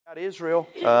Israel.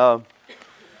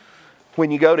 When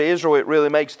you go to Israel, it really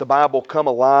makes the Bible come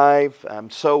alive. I'm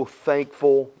so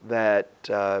thankful that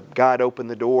God opened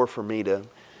the door for me to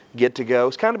get to go.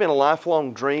 It's kind of been a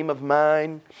lifelong dream of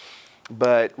mine,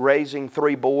 but raising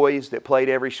three boys that played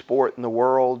every sport in the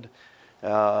world,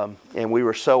 and we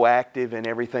were so active in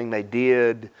everything they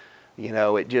did, you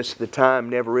know, the time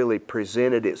never really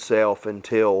presented itself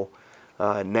until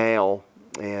now.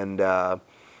 And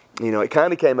you know, it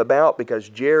kind of came about because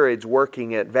Jared's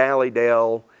working at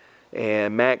Valleydale,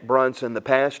 and Mac Brunson, the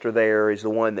pastor there, is the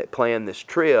one that planned this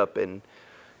trip. And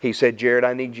he said, Jared,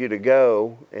 I need you to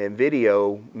go and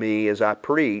video me as I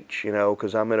preach, you know,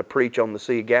 because I'm going to preach on the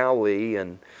Sea of Galilee,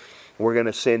 and we're going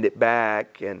to send it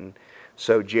back. And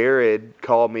so Jared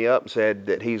called me up and said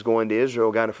that he's going to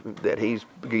Israel, that he's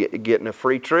getting a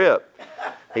free trip.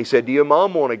 He said, do your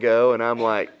mom want to go? And I'm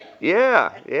like,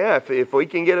 yeah, if we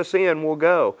can get us in, we'll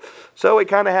go. So it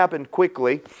kind of happened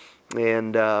quickly,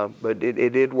 and but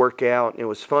it did work out. It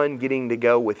was fun getting to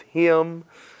go with him,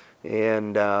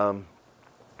 and I'm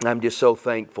just so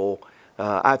thankful.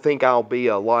 I think I'll be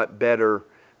a lot better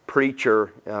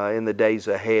preacher in the days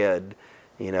ahead.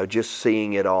 You know, just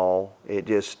seeing it all,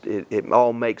 it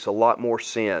all makes a lot more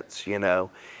sense. You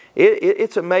know,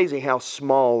 it's amazing how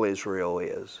small Israel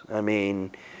is. I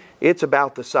mean, it's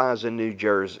about the size of New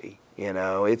Jersey. You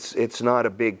know, it's not a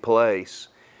big place,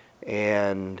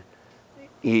 and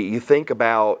you think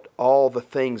about all the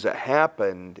things that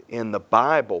happened in the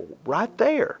Bible right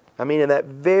there. I mean, in that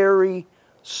very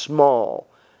small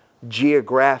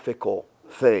geographical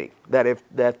thing that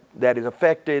has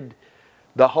affected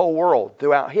the whole world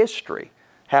throughout history,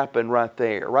 happened right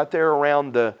there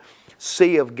around the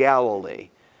Sea of Galilee,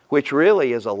 which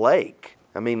really is a lake.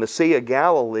 I mean, the Sea of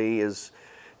Galilee is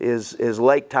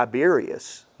Lake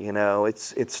Tiberias. You know,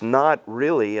 it's not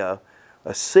really a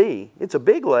sea. It's a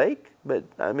big lake, but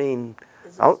I mean,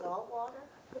 is it salt water?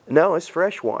 No, it's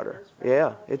fresh water.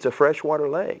 Yeah, it's a freshwater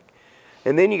lake.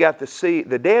 And then you got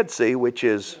the Dead Sea, which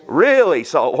is really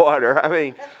salt water. I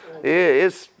mean,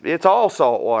 it's all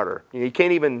salt water. You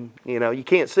can't even, you know, you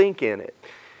can't sink in it.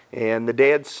 And the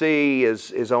Dead Sea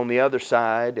is on the other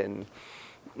side, and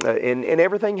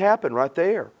everything happened right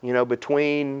there, you know,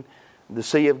 between the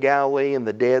Sea of Galilee and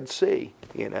the Dead Sea,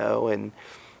 you know, and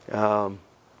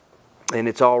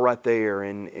it's all right there,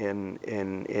 and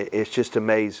it's just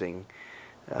amazing.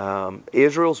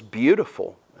 Israel's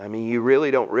beautiful. I mean, you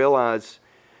really don't realize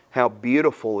how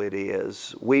beautiful it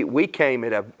is. We came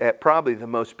at probably the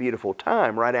most beautiful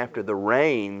time, right after the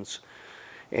rains,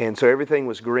 and so everything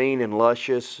was green and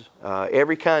luscious.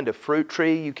 Every kind of fruit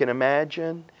tree you can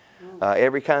imagine,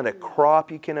 every kind of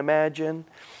crop you can imagine.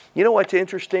 You know what's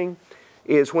interesting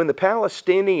is when the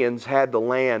Palestinians had the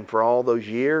land for all those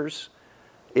years,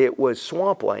 it was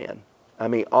swampland. I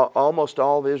mean, almost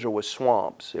all of Israel was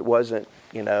swamps. It wasn't,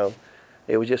 you know,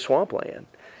 it was just swampland.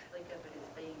 Think of it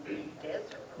as being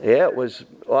desert. Yeah,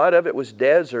 a lot of it was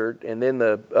desert, and then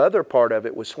the other part of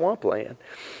it was swampland.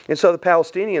 And so the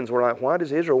Palestinians were like, why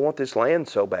does Israel want this land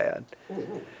so bad?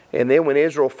 And then when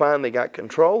Israel finally got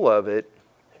control of it,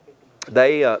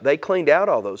 they cleaned out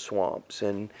all those swamps.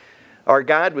 And our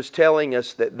guide was telling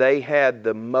us that they had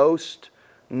the most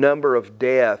number of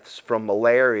deaths from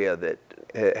malaria that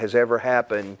has ever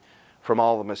happened from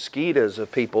all the mosquitoes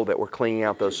of people that were cleaning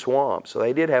out those swamps. So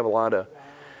they did have a lot of...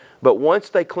 But once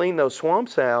they cleaned those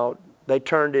swamps out, they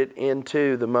turned it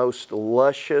into the most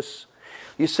luscious...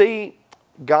 You see,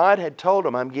 God had told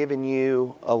them, I'm giving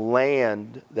you a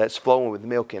land that's flowing with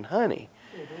milk and honey.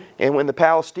 And when the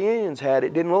Palestinians had it,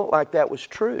 it didn't look like that was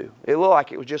true. It looked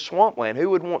like it was just swampland. Who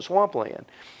would want swampland?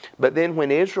 But then when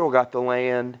Israel got the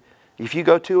land, if you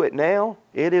go to it now,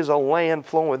 it is a land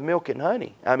flowing with milk and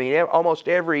honey. I mean, almost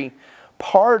every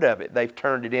part of it, they've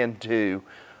turned it into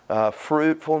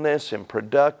fruitfulness and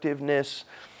productiveness,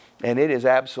 and it is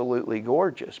absolutely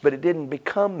gorgeous. But it didn't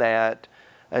become that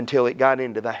until it got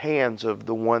into the hands of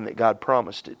the one that God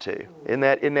promised it to. Isn't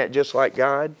that just like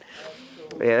God?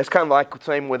 Yeah, it's kind of like the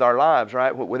same with our lives,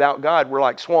 right? Without God, we're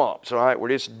like swamps, right? We're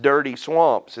just dirty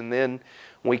swamps. And then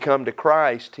when we come to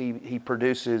Christ, He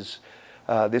produces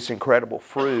this incredible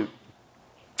fruit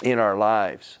in our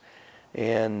lives.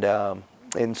 And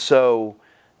so,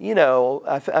 you know,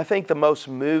 I think the most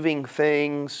moving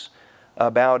things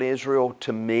about Israel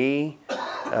to me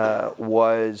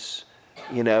was,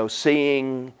 you know,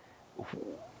 seeing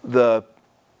the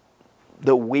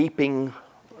weeping,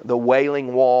 the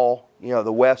Wailing Wall, you know,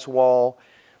 the West Wall,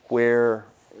 where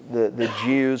the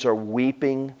Jews are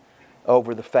weeping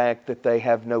over the fact that they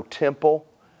have no temple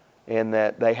and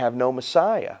that they have no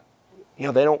Messiah. You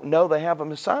know, they don't know they have a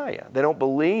Messiah. They don't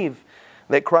believe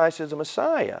that Christ is a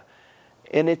Messiah.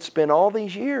 And it's been all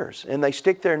these years. And they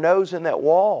stick their nose in that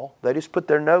wall. They just put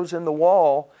their nose in the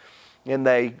wall and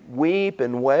they weep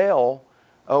and wail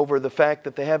over the fact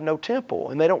that they have no temple.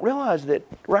 And they don't realize that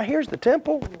right here's the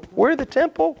temple. We're the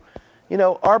temple. You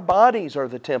know, our bodies are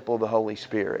the temple of the Holy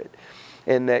Spirit.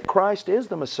 And that Christ is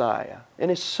the Messiah. And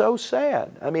it's so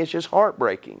sad. I mean, it's just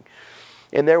heartbreaking.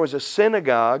 And there was a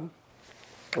synagogue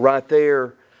right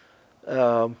there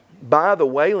by the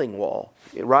Wailing Wall.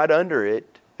 Right under it,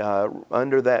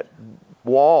 under that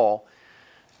wall,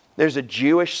 there's a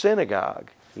Jewish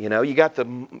synagogue. You know, you got the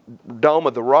Dome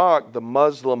of the Rock, the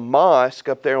Muslim mosque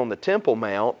up there on the Temple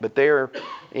Mount, but they're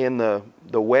in the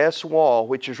west wall,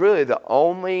 which is really the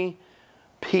only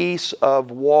piece of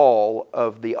wall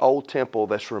of the old temple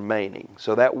that's remaining.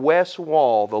 So that west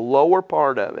wall, the lower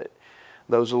part of it,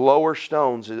 those lower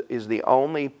stones is the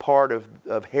only part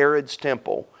of Herod's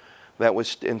temple that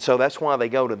was, and so that's why they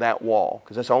go to that wall,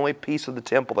 because that's the only piece of the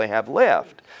temple they have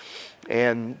left.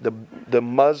 And the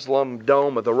Muslim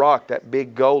Dome of the Rock, that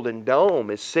big golden dome,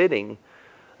 is sitting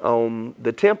on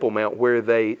the Temple Mount where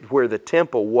the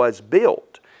temple was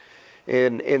built.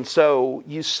 And so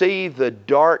you see the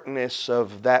darkness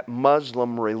of that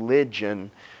Muslim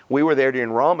religion. We were there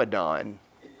during Ramadan,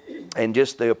 and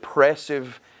just the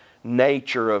oppressive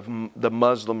nature of the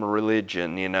Muslim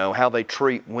religion, you know, how they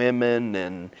treat women,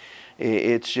 and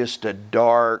it's just a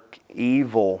dark,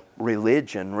 evil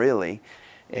religion, really.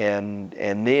 And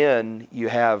then you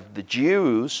have the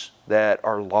Jews that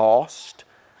are lost.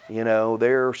 You know,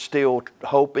 they're still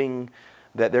hoping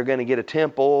that they're going to get a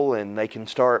temple and they can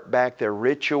start back their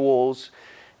rituals.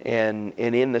 And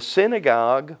in the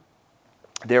synagogue,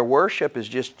 their worship is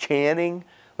just chanting.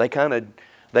 They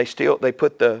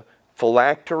put the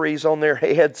phylacteries on their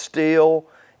head still,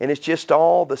 and it's just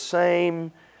all the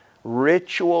same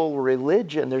ritual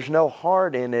religion. There's no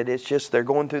heart in it. It's just they're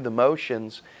going through the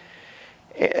motions.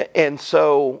 And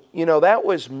so, you know, that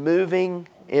was moving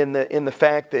in the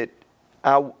fact that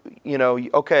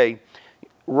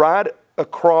right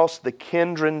across the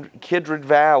Kidron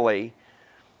Valley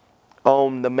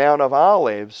on the Mount of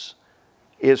Olives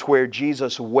is where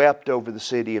Jesus wept over the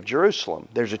city of Jerusalem.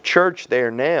 There's a church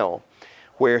there now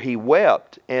where he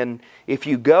wept. And if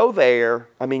you go there,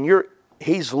 I mean,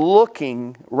 he's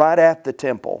looking right at the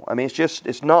temple. I mean,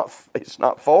 it's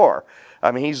not far.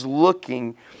 I mean, he's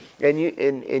looking, and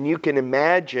you can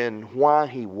imagine why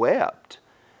he wept.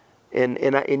 And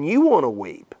you want to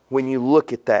weep when you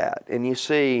look at that and you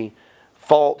see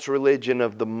false religion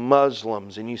of the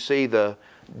Muslims and you see the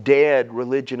dead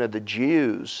religion of the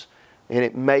Jews, and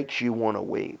it makes you want to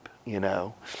weep, you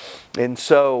know. And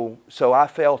so I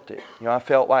felt it. You know, I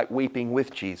felt like weeping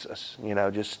with Jesus, you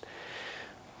know, just.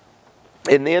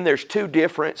 And then there's two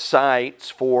different sites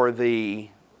for the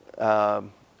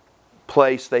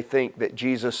place they think that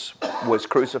Jesus was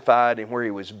crucified and where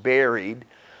he was buried.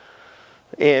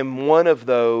 And one of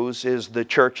those is the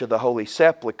Church of the Holy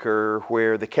Sepulchre,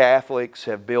 where the Catholics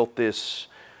have built this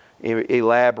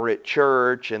elaborate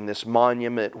church and this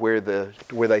monument where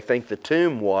they think the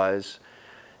tomb was.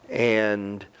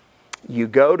 And you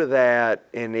go to that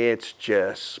and it's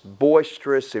just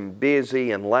boisterous and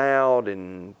busy and loud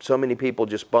and so many people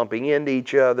just bumping into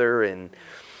each other, and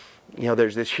you know,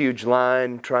 there's this huge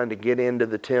line trying to get into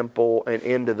the temple and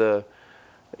into the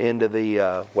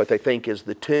what they think is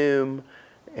the tomb.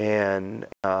 And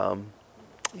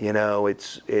you know,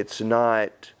 it's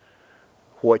not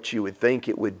what you would think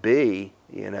it would be,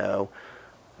 you know.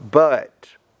 But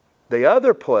the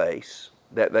other place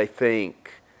that they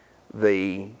think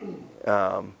that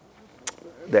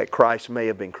Christ may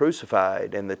have been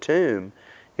crucified and the tomb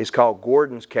is called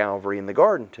Gordon's Calvary and the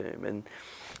Garden Tomb. And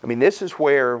I mean, this is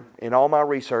where, in all my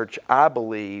research, I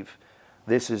believe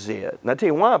this is it. And I'll tell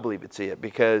you why I believe it's it.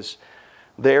 Because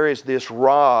there is this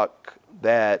rock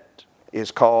that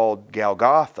is called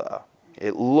Golgotha.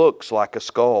 It looks like a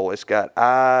skull. It's got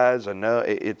eyes.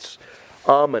 It's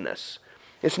ominous.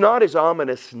 It's not as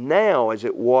ominous now as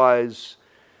it was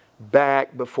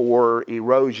back before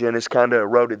erosion has kind of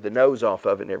eroded the nose off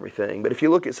of it and everything. But if you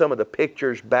look at some of the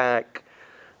pictures back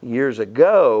years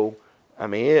ago, I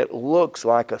mean, it looks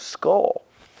like a skull.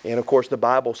 And of course, the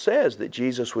Bible says that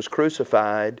Jesus was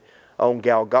crucified on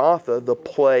Golgotha, the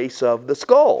place of the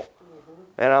skull.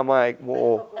 And I'm like,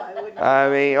 well, I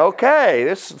mean, okay,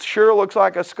 this sure looks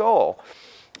like a skull.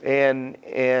 And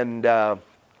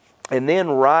then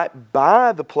right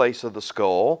by the place of the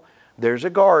skull, there's a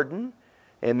garden,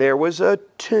 and there was a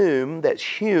tomb that's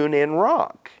hewn in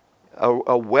rock,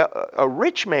 a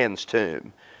rich man's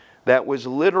tomb that was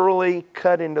literally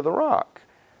cut into the rock.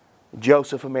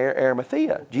 Joseph of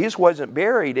Arimathea. Jesus wasn't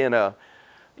buried in a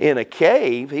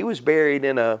cave. He was buried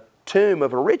in a tomb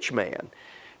of a rich man.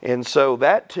 And so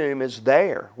that tomb is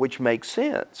there, which makes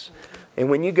sense. And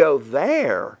when you go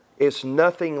there, it's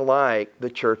nothing like the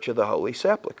Church of the Holy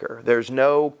Sepulchre. There's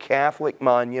no Catholic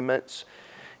monuments.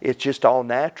 It's just all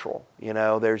natural. You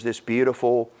know, there's this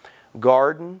beautiful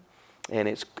garden,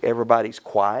 and everybody's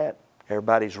quiet,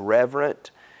 everybody's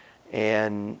reverent.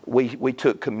 And we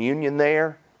took communion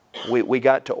there. We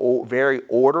got to very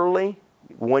orderly,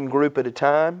 one group at a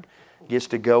time, gets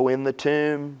to go in the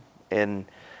tomb. And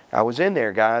I was in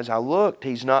there, guys. I looked.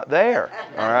 He's not there.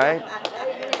 All right.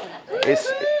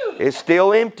 It's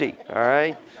still empty. All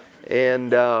right.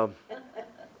 And then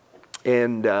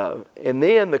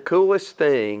the coolest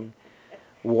thing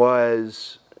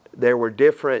was there were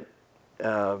different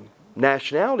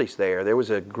nationalities there. There was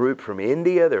a group from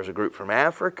India. There was a group from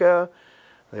Africa.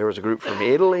 There was a group from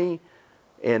Italy.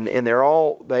 And they're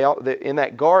in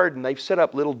that garden, they've set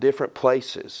up little different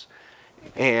places.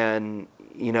 And,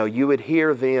 you know, you would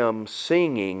hear them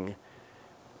singing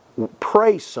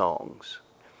praise songs.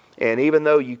 And even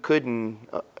though you couldn't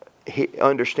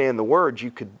understand the words,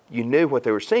 you knew what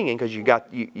they were singing because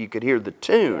you could hear the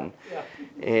tune.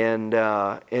 And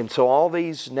so all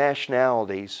these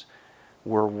nationalities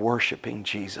were worshiping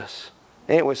Jesus.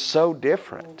 And it was so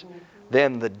different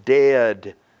than the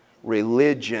dead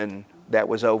religion that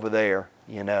was over there,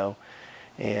 you know.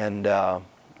 And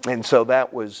so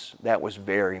that was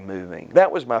very moving.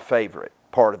 That was my favorite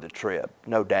part of the trip,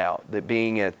 no doubt. That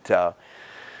being at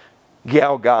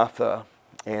Golgotha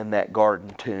and that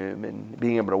garden tomb, and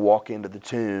being able to walk into the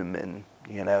tomb and,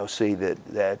 you know, see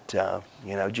that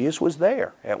you know, Jesus was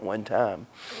there at one time.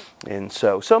 And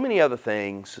so many other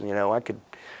things, you know, I could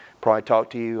probably talk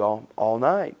to you all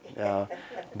night.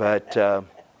 But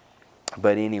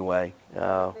anyway,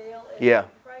 Bill, if yeah. we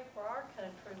pray for our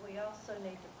country, we also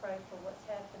need to pray for what's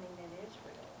happening in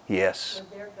Israel. Yes.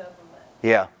 With their government.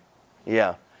 Yeah.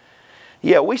 Yeah.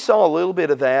 Yeah, we saw a little bit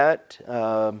of that.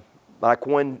 Like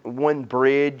one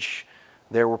bridge,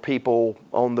 there were people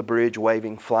on the bridge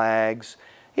waving flags.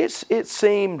 It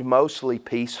seemed mostly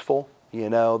peaceful, you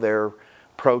know. Their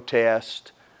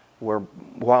protest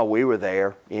while we were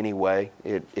there anyway.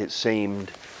 It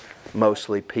seemed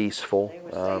mostly peaceful. They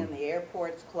were saying the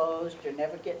airport's closed, you're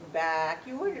never getting back.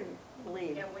 You wouldn't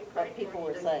believe what people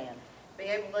were saying. Be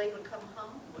able to even come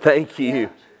home. Thank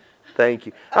you. Thank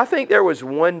you. I think there was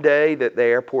one day that the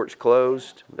airport's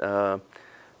closed,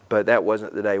 but that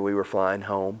wasn't the day we were flying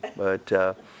home. But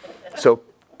so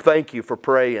thank you for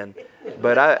praying.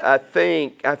 But I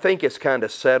think it's kind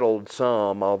of settled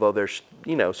some, although there's,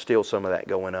 you know, still some of that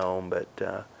going on.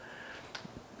 But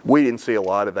we didn't see a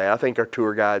lot of that. I think our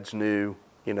tour guides knew,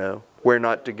 you know, where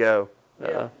not to go.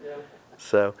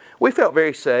 So we felt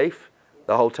very safe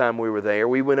the whole time we were there.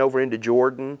 We went over into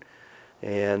Jordan,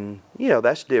 and, you know,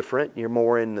 that's different. You're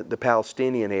more in the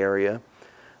Palestinian area.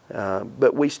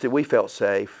 But we felt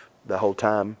safe the whole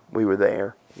time we were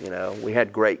there. You know, we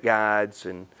had great guides,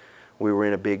 and we were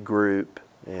in a big group.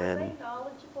 And Are they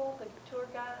knowledgeable, the tour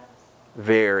guides?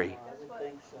 very, I would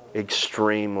think so.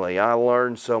 extremely. I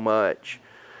learned so much.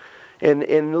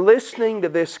 And listening to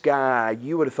this guy,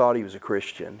 you would have thought he was a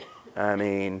Christian. I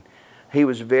mean, he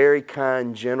was very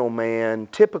kind, gentle man,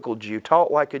 typical Jew,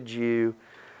 talked like a Jew.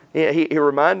 Yeah, he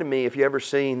reminded me, if you ever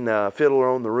seen Fiddler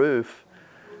on the Roof,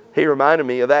 he reminded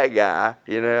me of that guy.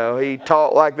 You know, he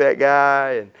talked like that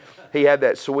guy, and he had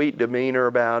that sweet demeanor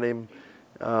about him.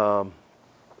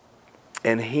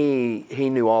 And he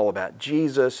knew all about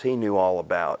Jesus. He knew all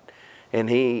about, and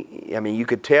I mean, you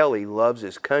could tell he loves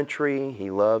his country.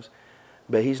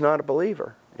 But he's not a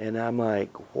believer. And I'm like,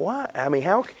 what? I mean,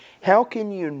 how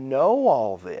can you know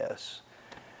all this?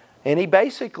 And he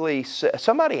basically,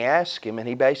 somebody asked him, and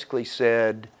he basically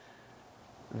said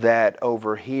that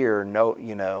over here, no,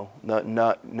 you know,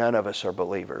 none of us are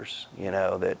believers. You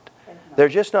know, that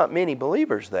there's just not many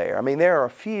believers there. I mean, there are a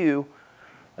few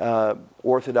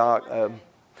Orthodox,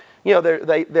 you know,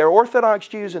 they're Orthodox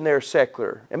Jews and they're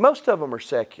secular. And most of them are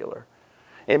secular.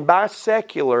 And by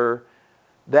secular,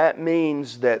 that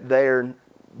means that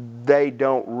they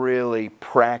don't really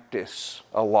practice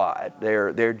a lot.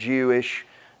 They're Jewish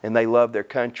and they love their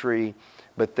country,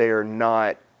 but they're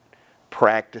not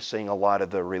practicing a lot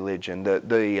of the religion.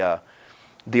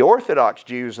 The Orthodox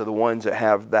Jews are the ones that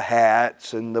have the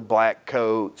hats and the black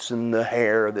coats and the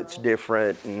hair that's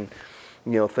different, and,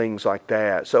 you know, things like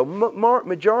that. So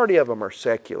majority of them are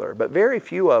secular, but very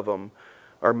few of them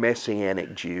are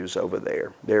Messianic Jews over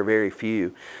there. There are very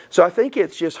few. So I think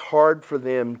it's just hard for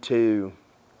them to,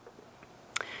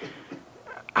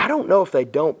 I don't know if they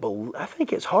don't believe. I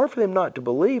think it's hard for them not to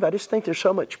believe. I just think there's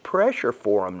so much pressure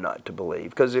for them not to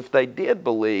believe. Because if they did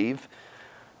believe,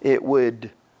 it would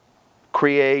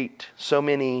create so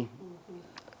many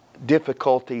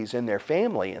difficulties in their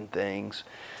family and things.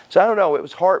 So I don't know, it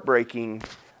was heartbreaking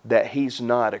that he's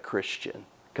not a Christian,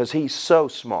 because he's so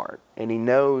smart and he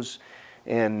knows.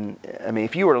 And I mean,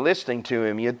 if you were listening to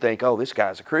him, you'd think, oh, this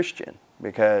guy's a Christian,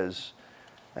 because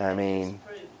I mean,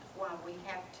 this proves why we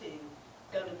have to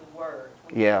go to the Word.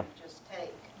 We yeah, can't just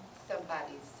take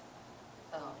somebody's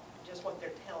just what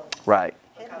they're telling us. right.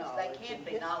 Because they can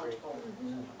be knowledgeable.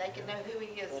 They can know who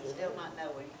he is and still not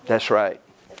know him. That's right.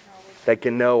 They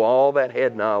can know all that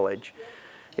head knowledge.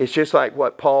 It's just like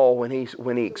what Paul, when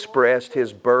he expressed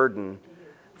his burden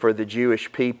for the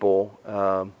Jewish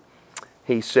people,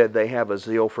 he said they have a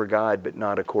zeal for God, but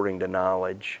not according to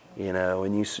knowledge. You know,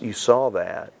 and you saw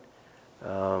that.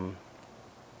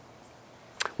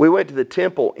 We went to the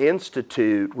Temple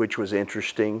Institute, which was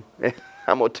interesting.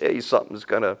 I'm going to tell you something that's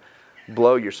going to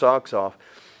blow your socks off.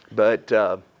 But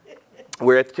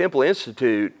we're at the Temple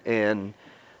Institute, and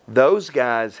those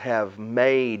guys have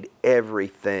made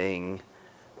everything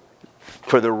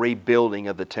for the rebuilding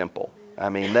of the temple. I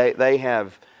mean, they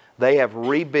have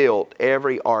rebuilt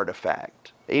every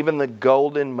artifact, even the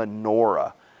golden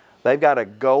menorah. They've got a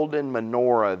golden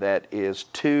menorah that is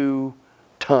 2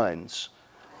 tons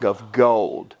of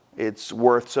gold. It's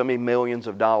worth so many millions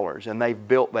of dollars, and they've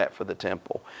built that for the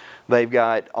temple. They've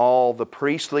got all the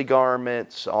priestly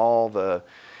garments, all the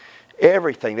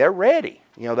everything. They're ready.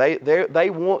 You know, they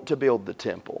want to build the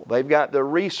temple. They've got the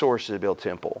resources to build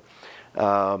temple.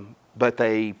 But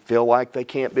they feel like they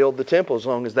can't build the temple as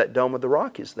long as that Dome of the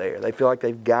Rock is there. They feel like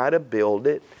they've got to build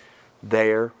it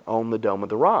there on the Dome of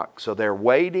the Rock. So they're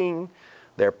waiting.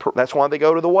 That's why they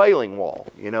go to the Wailing Wall,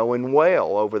 you know, and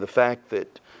wail over the fact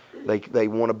that they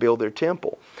want to build their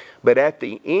temple. But at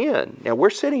the end, now we're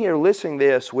sitting here listening to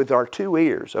this with our 2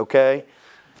 ears, okay?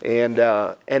 And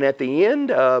at the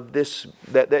end of this,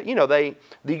 you know,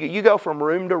 you go from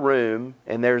room to room,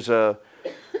 and there's a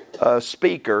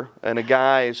speaker, and a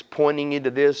guy is pointing you to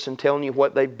this and telling you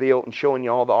what they've built and showing you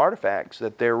all the artifacts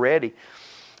that they're ready.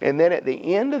 And then at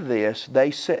the end of this,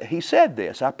 he said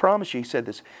this. I promise you, he said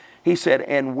this. He said,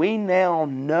 and we now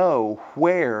know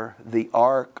where the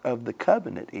Ark of the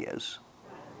Covenant is.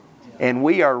 And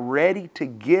we are ready to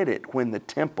get it when the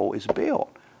temple is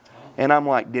built. And I'm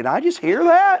like, did I just hear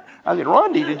that? I said,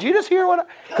 Rondi, did you just hear what?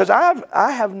 Because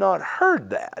I have not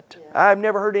heard that. I've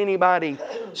never heard anybody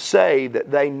say that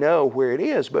they know where it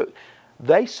is, but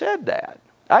they said that.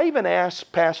 I even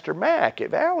asked Pastor Mack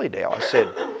at Valleydale. I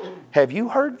said, have you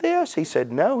heard this? He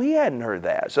said, no, he hadn't heard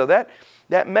that. So that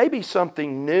may be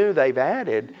something new they've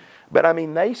added, but I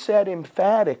mean, they said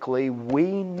emphatically,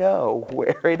 we know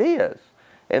where it is,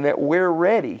 and that we're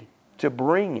ready to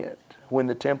bring it when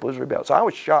the temple is rebuilt. So I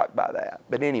was shocked by that.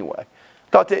 But anyway,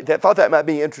 thought that might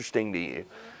be interesting to you,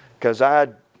 because I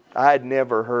had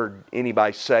never heard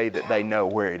anybody say that they know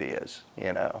where it is,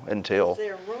 you know, until. Is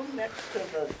there room next to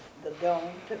the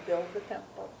dome to build the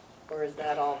temple, or is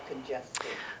that all congested?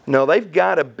 No, they've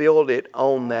got to build it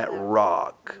on that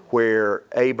rock where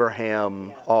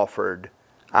Abraham offered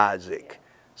Isaac.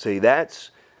 See,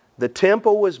 the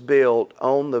temple was built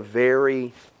on the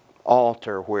very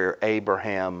altar where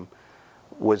Abraham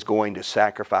was going to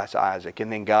sacrifice Isaac,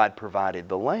 and then God provided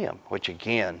the lamb, which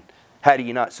again, how do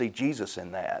you not see Jesus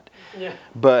in that? Yeah.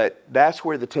 But that's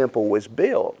where the temple was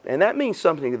built. And that means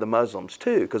something to the Muslims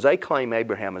too, because they claim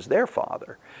Abraham as their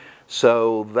father.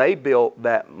 So they built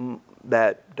that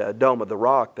Dome of the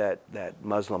Rock, that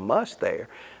Muslim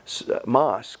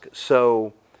mosque.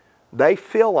 So they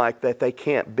feel like that they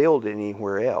can't build it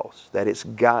anywhere else, that it's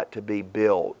got to be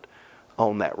built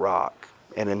on that rock.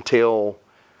 And until,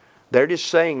 they're just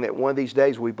saying that one of these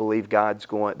days we believe God's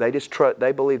going, they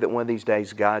believe that one of these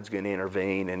days God's going to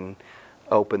intervene and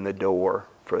open the door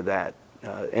for that.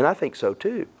 And I think so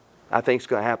too. I think it's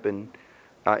going to happen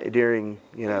during,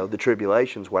 you know, the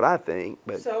tribulations, what I think.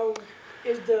 But so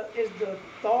is the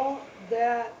thought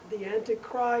that the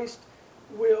Antichrist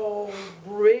will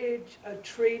bridge a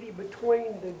treaty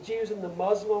between the Jews and the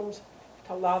Muslims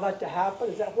to allow that to happen?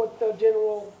 Is that what the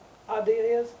general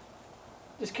idea is?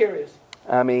 Just curious.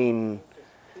 I mean,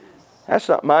 that's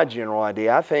not my general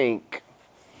idea. I think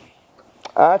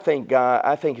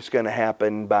it's going to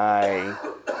happen by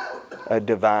a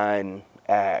divine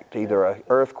act, either an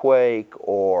earthquake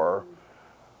or.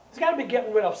 It's got to be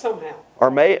getting rid of somehow.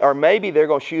 Or maybe they're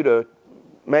going to shoot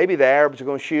maybe the Arabs are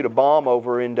going to shoot a bomb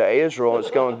over into Israel.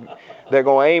 They're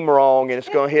going to aim wrong, and it's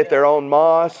going to hit their own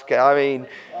mosque. I mean,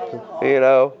 you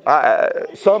know,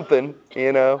 something,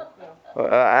 you know.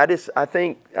 I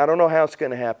don't know how it's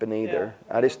going to happen either.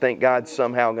 I just think God's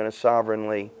somehow going to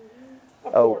sovereignly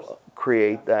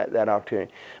create that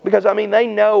opportunity. Because, I mean, they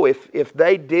know if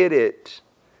they did it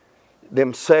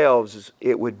themselves,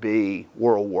 it would be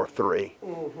World War III.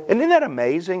 And isn't that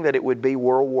amazing that it would be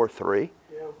World War III?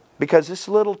 Yeah. Because this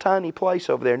little tiny place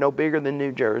over there, no bigger than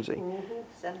New Jersey,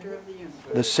 Center of the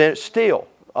universe. still,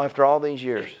 after all these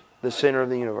years, the center of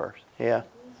the universe. Yeah.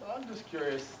 So I'm just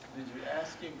curious, did you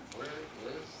ask him where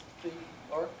is the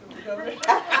Ark of the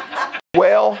Covenant?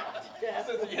 Well,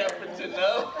 Since he happened to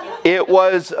know. it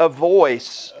was a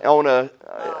voice on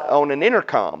an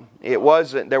intercom. It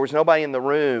wasn't. There was nobody in the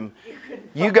room.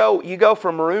 You go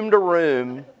from room to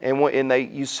room, and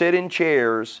you sit in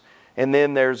chairs, and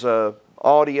then there's a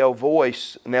audio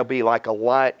voice, and there'll be like a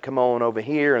light come on over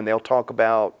here, and they'll talk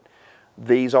about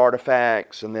these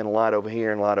artifacts, and then a light over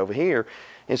here and a light over here.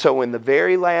 And so in the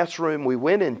very last room we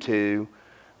went into,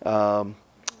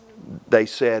 they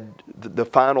said the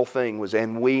final thing was,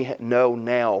 and we know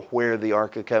now where the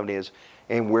Ark of the Covenant is,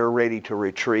 and we're ready to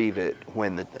retrieve it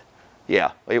when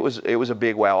yeah, it was a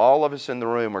big wow. All of us in the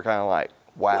room were kind of like,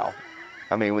 wow.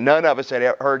 I mean, none of us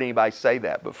had heard anybody say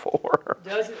that before.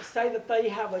 Does it say that they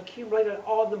have accumulated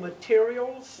all the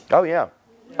materials? Oh yeah,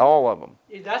 all of them.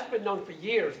 Yeah, that's been known for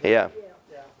years. Yeah.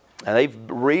 And they've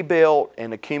rebuilt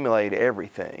and accumulated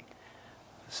everything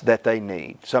that they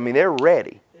need. So I mean, they're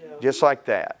ready, just like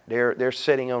that. They're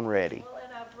sitting on ready. Well,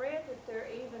 and I've read that they're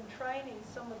even training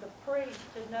some of the priests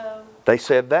to know. They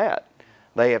said that.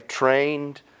 They have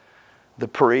trained the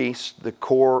priests, the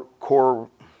core,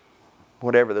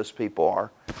 whatever those people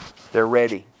are. They're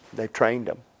ready. They've trained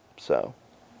them. So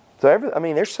I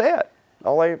mean, they're set.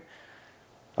 All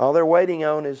they're waiting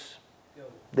on is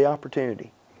the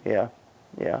opportunity. Yeah.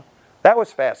 Yeah. That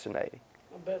was fascinating.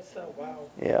 I bet so, wow.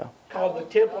 Yeah. Called the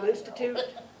Temple Institute?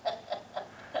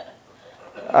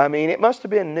 I mean, it must have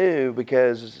been new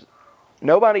because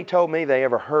nobody told me they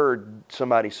ever heard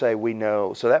somebody say, we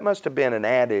know. So that must have been an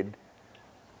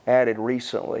added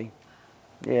recently.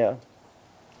 Yeah.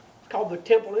 Called the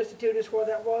Temple Institute is where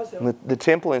that was? The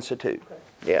Temple Institute. Okay.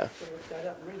 Yeah. So look that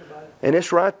up and read about it. And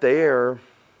it's right there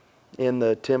in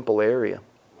the temple area.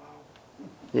 Wow.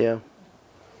 Yeah.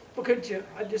 Well,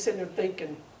 I just sitting there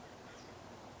thinking,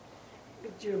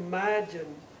 could you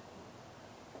imagine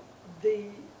the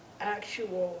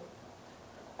actual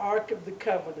Ark of the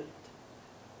Covenant?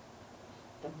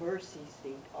 The mercy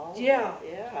seat. All of Yeah. it,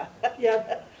 yeah.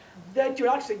 Yeah, that you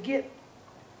actually get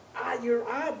your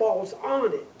eyeballs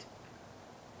on it.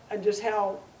 And just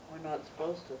how, We're not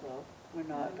supposed to though. We're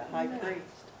not the high priest.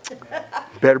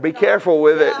 Better be careful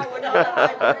with it. Yeah, we're not the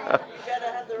high priest. You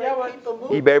gotta have the Yeah, right well, people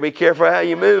moving. You better be careful how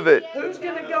you move it. who's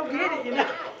gonna go get it, you know?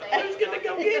 Who's gonna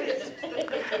go get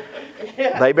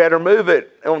it? They better move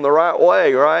it on the right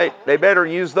way, right? They better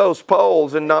use those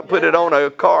poles and not put it on a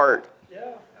cart.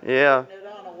 Yeah. Yeah. Put it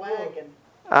on a wagon.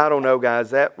 I don't know, guys.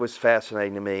 That was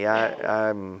fascinating to me.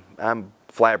 I'm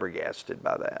flabbergasted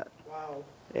by that. Wow.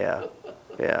 Yeah.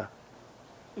 Yeah.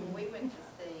 We went to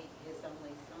see his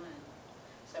only son,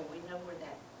 so we know where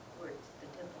the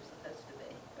temple's supposed to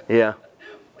be. Yeah.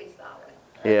 We saw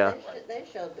it. Yeah. They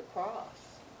showed the cross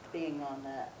being on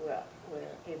that, where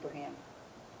Abraham,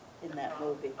 in that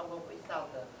movie. Oh, well, we saw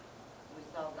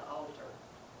the altar.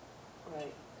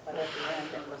 Right. But at the end,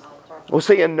 it was the cross. Well,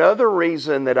 see, another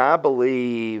reason that I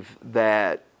believe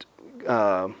that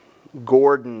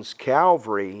Gordon's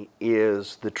Calvary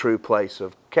is the true place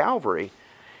of Calvary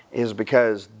is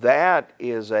because that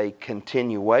is a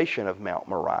continuation of Mount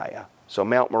Moriah. So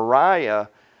Mount Moriah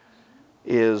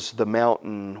is the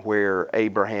mountain where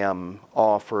Abraham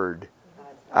offered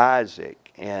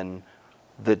Isaac, and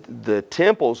the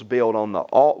temple's built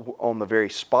on the very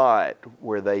spot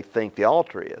where they think the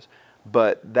altar is.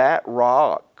 But that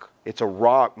rock, it's a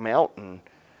rock mountain.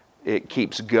 It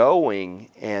keeps going,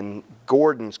 and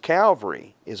Gordon's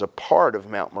Calvary is a part of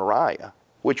Mount Moriah,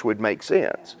 which would make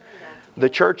sense. The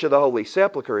Church of the Holy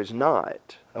Sepulchre is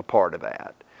not a part of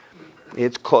that.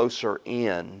 It's closer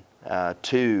in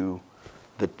to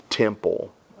the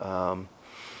temple.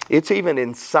 It's even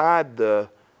inside the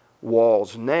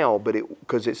walls now, but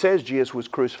because it says Jesus was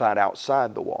crucified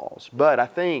outside the walls. But I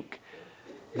think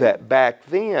that back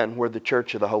then, where the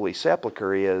Church of the Holy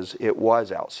Sepulchre is, it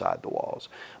was outside the walls.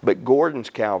 But Gordon's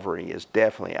Calvary is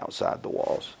definitely outside the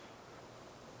walls.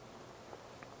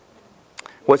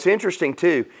 What's interesting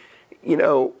too, you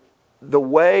know, the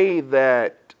reason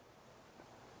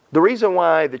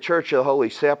why the Church of the Holy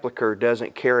Sepulchre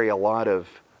doesn't carry a lot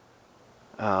of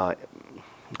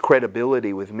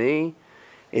credibility with me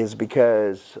is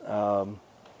because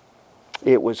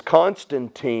it was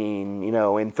Constantine, you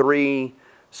know, in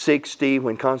 360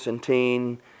 when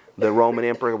Constantine, the Roman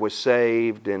emperor, was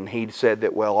saved, and he said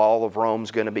that, well, all of Rome's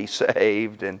going to be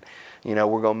saved, and you know,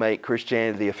 we're going to make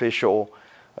Christianity the official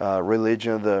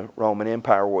religion of the Roman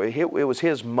Empire. Well, it was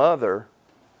his mother,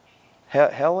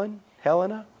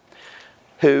 Helena,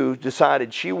 who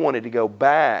decided she wanted to go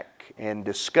back and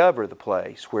discover the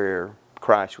place where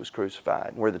Christ was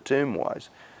crucified, where the tomb was.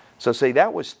 So see,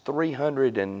 that was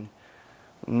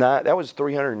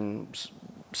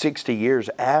 360 years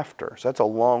after. So that's a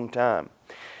long time.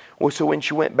 Well, so when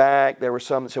she went back, there were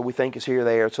some that said, we think it's here or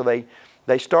there. So they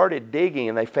started digging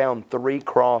and they found 3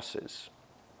 crosses.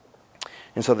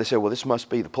 And so they said, well, this must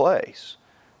be the place.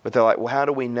 But they're like, well, how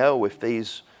do we know if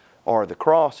these are the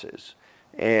crosses?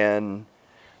 And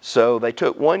so they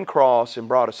took one cross and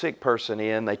brought a sick person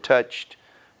in. They touched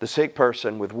the sick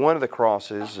person with one of the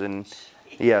crosses, and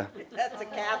yeah. That's a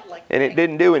Catholic. And it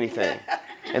didn't do anything.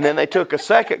 And then they took a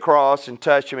second cross and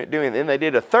touched him, it doing. Then they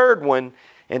did a third one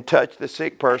and touched the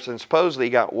sick person. Supposedly he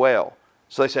got well.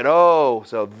 So they said, oh,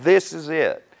 so this is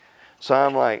it. So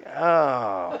I'm like,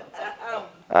 oh,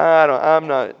 I'm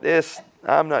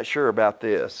not sure about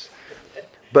this.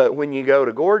 But when you go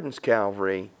to Gordon's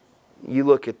Calvary, you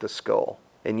look at the skull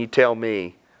and you tell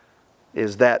me,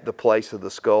 is that the place of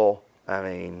the skull? I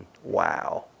mean,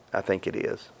 wow. I think it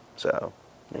is. So,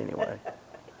 anyway,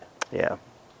 yeah.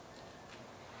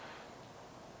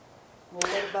 Well,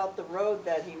 what about the road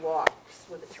that he walks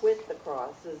with the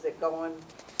cross? Is it going?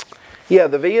 Yeah,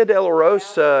 the Via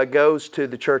Dolorosa goes to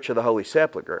the Church of the Holy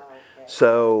Sepulchre. Okay.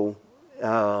 So,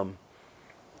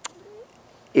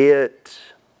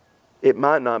 it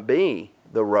might not be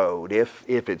the road if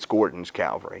it's Gordon's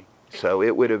Calvary. So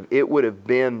it would have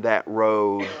been that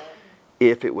road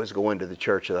if it was going to the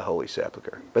Church of the Holy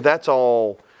Sepulchre. But that's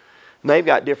all. They've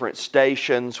got different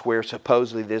stations where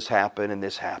supposedly this happened and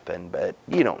this happened, but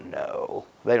you don't know.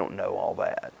 They don't know all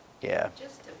that. Yeah.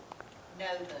 Just to know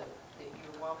that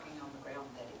you're walking on the ground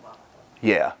that he walked on.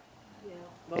 Yeah.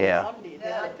 Well, Yeah. Rondi,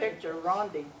 there's a picture of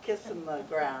Rondi kissing the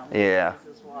ground. Yeah.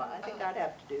 This is why. I think I'd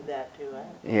have to do that too. I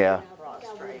have to Yeah. lay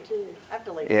prostrate. I have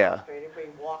to lay Yeah. prostrate.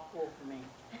 Everybody walk over me.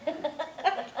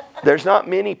 There's not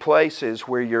many places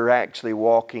where you're actually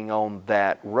walking on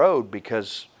that road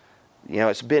because, you know,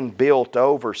 it's been built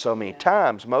over so many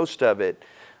times. Most of it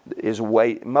is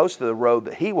most of the road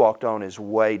that he walked on is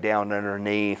way down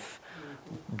underneath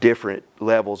different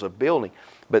levels of building.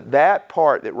 But that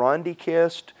part that Rondi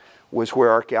kissed was where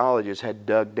archaeologists had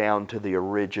dug down to the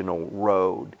original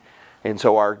road. And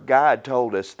so our guide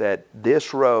told us that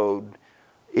this road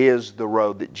is the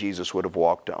road that Jesus would have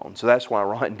walked on. So that's why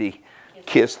Rondi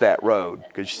kissed that road,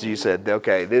 because she said,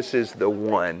 okay, this is the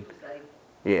one.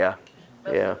 Yeah,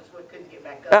 yeah.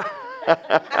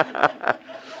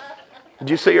 Did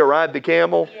you see her ride the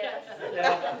camel? Yes.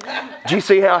 Did you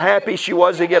see how happy she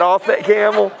was to get off that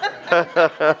camel?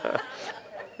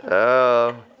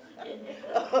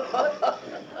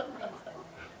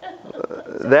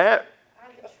 That. Are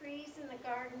the trees in the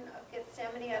Garden of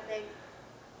Gethsemane, are they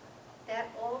that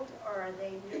old or are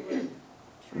they newer trees?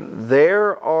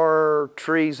 There are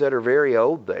trees that are very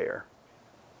old there.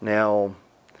 Now,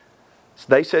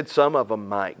 they said some of them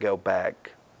might go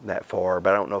back that far,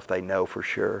 but I don't know if they know for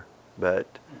sure.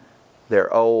 But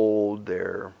they're old.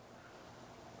 You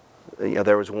know,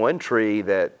 there was one tree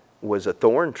that was a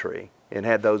thorn tree and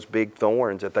had those big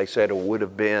thorns that they said would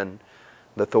have been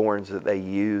the thorns that they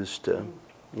used to,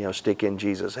 you know, stick in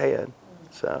Jesus' head.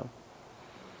 So.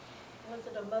 Was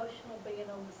it emotional being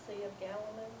on the Sea of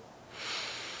Galilee?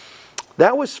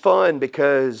 That was fun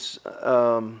because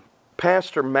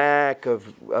Pastor Mack of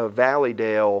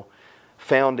Valleydale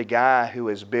found a guy who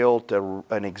has built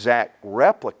an exact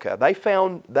replica.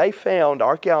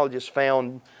 Archaeologists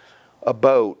found a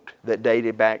boat that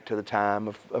dated back to the time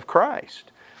of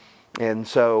Christ. And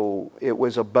so it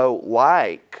was a boat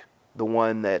like the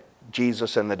one that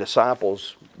Jesus and the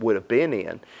disciples would have been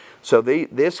in. So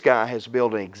this guy has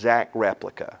built an exact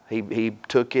replica. He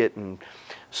took it, and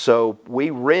so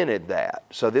we rented that.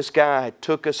 So this guy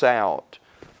took us out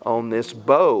on this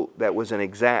boat that was an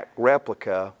exact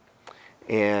replica,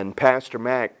 and Pastor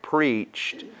Mack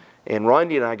preached, and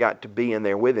Rondi and I got to be in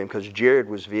there with him because Jared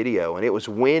was video, and it was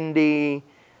windy.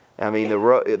 I mean,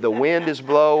 the wind is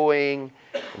blowing,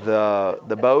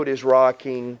 the boat is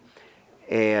rocking,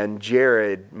 and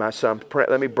Jared, my son,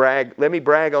 let me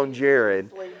brag on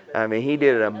Jared. I mean, he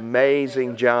did an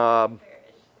amazing job.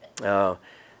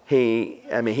 He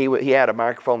had a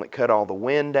microphone that cut all the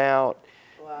wind out.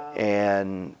 Wow.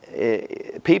 And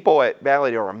people at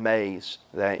Valley are amazed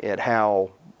at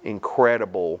how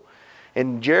incredible.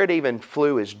 And Jared even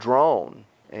flew his drone.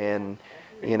 And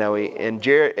You know, and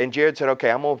Jared said,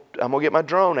 okay, I'm gonna get my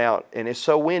drone out, and it's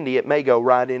so windy it may go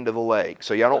right into the lake.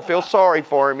 So y'all don't feel sorry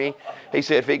for me. He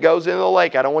said, if it goes into the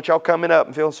lake, I don't want y'all coming up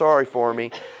and feeling sorry for me.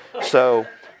 So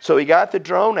he got the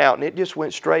drone out, and it just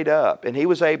went straight up, and he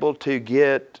was able to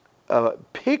get a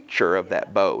picture of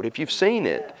that boat, if you've seen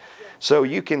it. So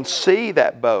you can see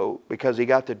that boat because he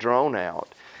got the drone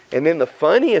out. And then the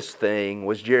funniest thing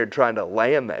was Jared trying to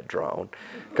land that drone,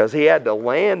 because he had to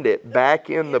land it back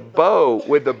in the boat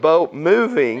with the boat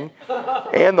moving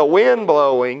and the wind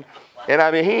blowing. And I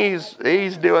mean,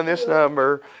 he's doing this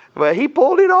number, but he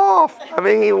pulled it off. I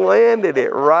mean, he landed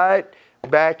it right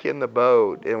back in the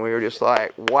boat, and we were just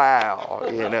like, wow,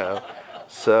 you know.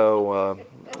 So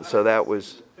that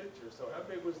was. So how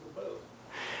big was the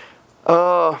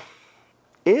boat?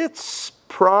 It's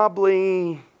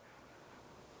probably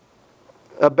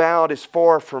about as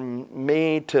far from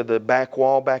me to the back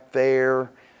wall back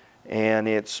there, and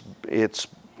it's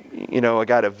you know, I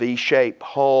got a V-shaped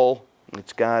hull.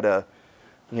 It's got a,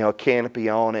 you know, a canopy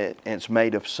on it, and it's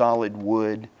made of solid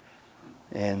wood.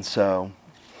 And so,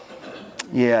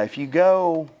 yeah, if you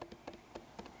go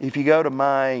to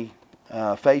my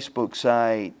Facebook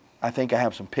site, I think I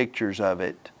have some pictures of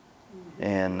it.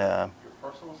 And Your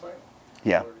personal site?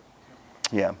 yeah,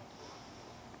 yeah,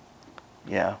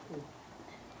 yeah.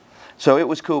 So it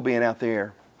was cool being out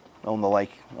there on the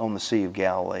lake, on the Sea of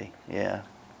Galilee. Yeah,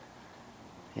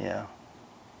 yeah.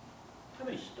 How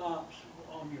many stops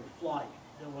on your flight?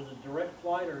 Was it a direct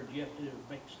flight, or did you have to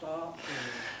make stops?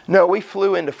 No, we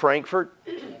flew into Frankfurt,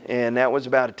 and that was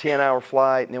about a 10-hour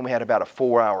flight, and then we had about a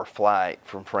 4-hour flight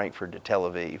from Frankfurt to Tel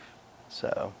Aviv.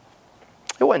 So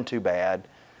it wasn't too bad.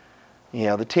 You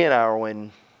know, the 10-hour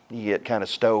one, you get kind of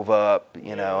stove up,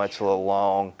 you know, it's a little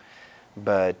long,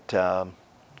 but,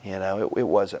 you know, it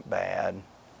wasn't bad.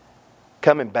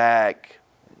 Coming back,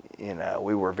 you know,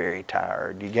 we were very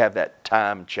tired. You have that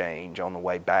time change on the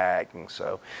way back, and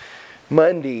so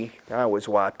Monday I was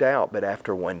wiped out, but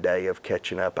after one day of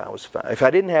catching up, I was fine. If I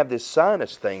didn't have this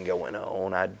sinus thing going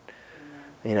on,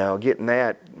 you know, getting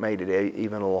that made it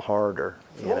even a little harder.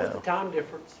 So what was the time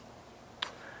difference?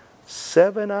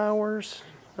 7 hours,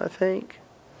 I think.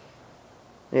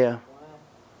 Yeah.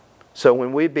 So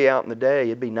when we'd be out in the day,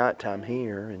 it'd be nighttime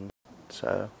here, and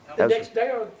so The next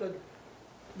day, or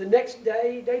the next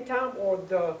day daytime, or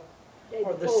the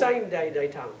same day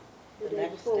daytime? The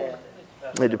next day.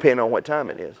 it depends on what time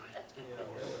it is.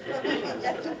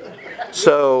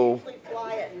 So You usually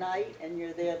fly at night and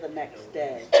you're there the next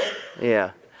day.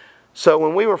 yeah. So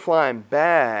when we were flying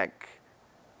back,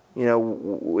 you know,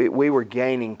 we were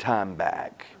gaining time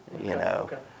back, you know.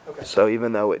 Okay. So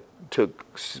even though it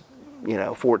took, you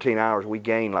know, 14 hours, we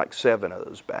gained like 7 of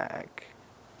those back.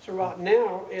 So right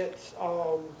now, it's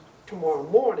tomorrow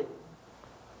morning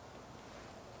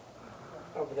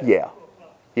over there. Yeah,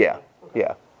 yeah,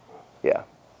 yeah, yeah,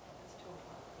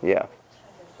 yeah.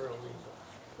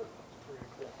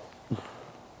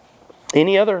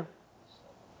 Any other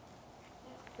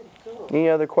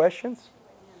questions?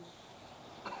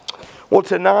 Well,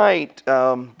 tonight,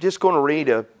 just going to read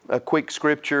a quick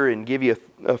scripture and give you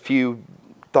a few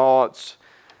thoughts,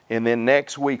 and then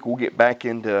next week we'll get back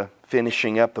into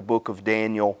finishing up the book of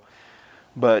Daniel.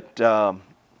 But I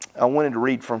wanted to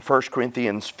read from 1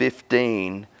 Corinthians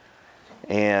 15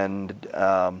 and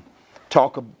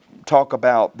talk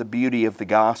about the beauty of the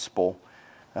gospel.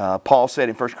 Paul said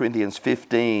in 1 Corinthians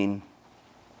 15,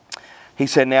 he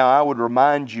said, "Now I would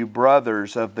remind you,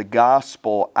 brothers, of the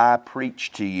gospel I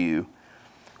preached to you,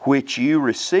 which you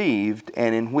received,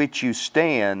 and in which you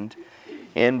stand,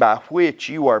 and by which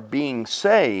you are being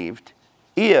saved,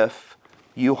 if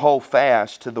you hold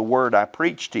fast to the word I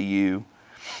preached to you,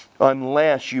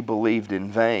 unless you believed in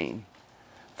vain.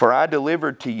 For I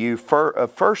delivered to you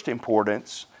of first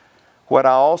importance what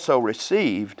I also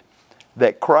received,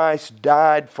 that Christ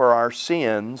died for our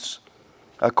sins,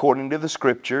 according to the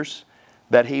Scriptures,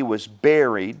 that He was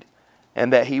buried,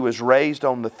 and that He was raised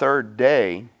on the third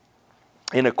day,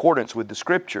 in accordance with the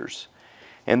Scriptures,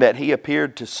 and that He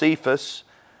appeared to Cephas,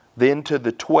 then to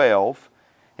the 12,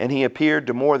 and He appeared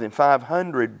to more than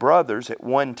 500 brothers at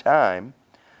one time,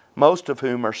 most of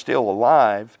whom are still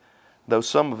alive, though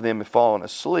some of them have fallen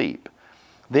asleep.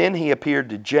 Then He appeared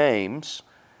to James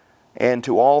and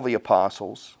to all the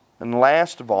apostles, and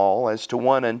last of all, as to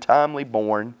one untimely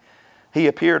born, He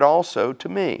appeared also to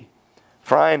me.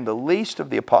 For I am the least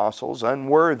of the apostles,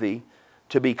 unworthy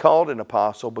to be called an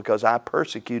apostle, because I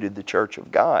persecuted the church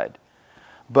of God.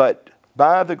 But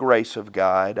by the grace of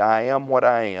God, I am what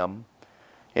I am,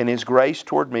 and His grace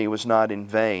toward me was not in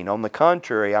vain. On the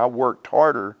contrary, I worked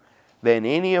harder than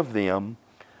any of them,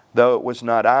 though it was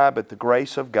not I, but the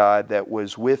grace of God that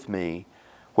was with me.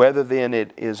 Whether then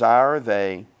it is I or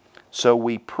they, so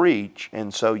we preach,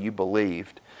 and so you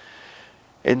believed.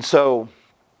 And so,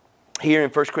 here in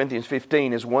 1 Corinthians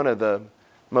 15 is one of the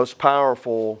most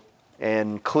powerful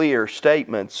and clear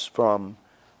statements from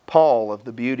Paul of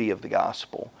the beauty of the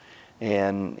gospel.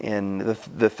 And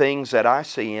the things that I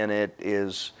see in it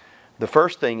is, the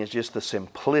first thing is just the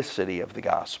simplicity of the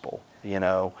gospel. You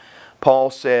know, Paul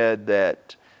said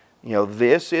that, you know,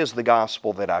 this is the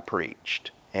gospel that I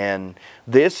preached. And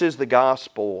this is the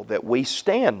gospel that we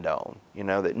stand on. You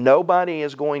know, that nobody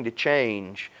is going to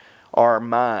change our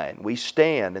mind. We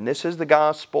stand. And this is the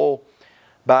gospel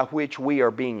by which we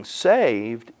are being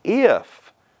saved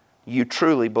if you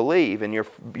truly believe and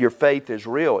your faith is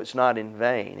real. It's not in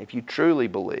vain. If you truly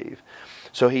believe.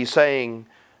 So he's saying,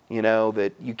 you know,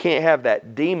 that you can't have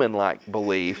that demon-like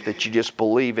belief that you just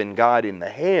believe in God in the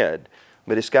head.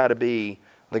 But it's got to be,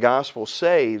 the gospel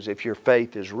saves if your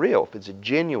faith is real, if it's a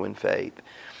genuine faith.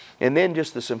 And then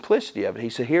just the simplicity of it. He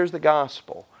said, here's the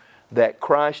gospel. That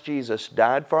Christ Jesus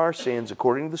died for our sins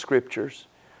according to the Scriptures.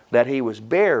 That He was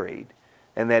buried.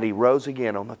 And that He rose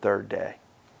again on the third day.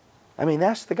 I mean,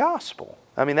 that's the gospel.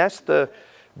 I mean, that's the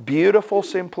beautiful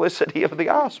simplicity of the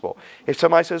gospel. If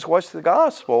somebody says, what's the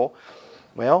gospel?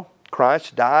 Well,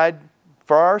 Christ died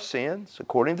for our sins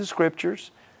according to the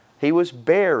Scriptures. He was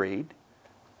buried.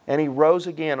 And He rose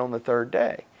again on the third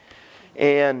day.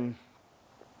 And,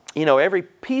 you know, every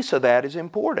piece of that is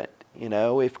important. You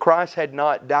know, if Christ had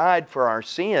not died for our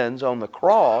sins on the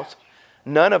cross,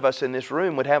 none of us in this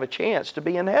room would have a chance to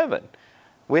be in heaven.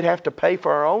 We'd have to pay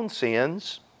for our own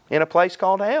sins in a place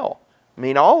called hell. I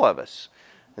mean, all of us.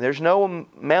 And there's no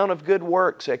amount of good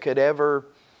works that could ever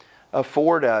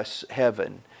afford us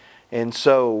heaven. And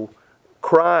so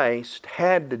Christ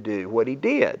had to do what He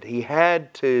did. He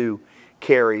had to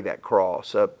carry that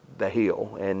cross up the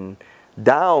hill and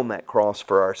die on that cross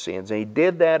for our sins. And He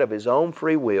did that of His own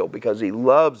free will because He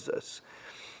loves us.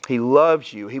 He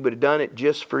loves you. He would have done it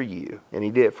just for you. And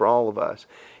He did it for all of us.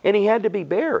 And He had to be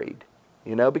buried,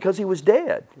 you know, because He was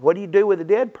dead. What do you do with a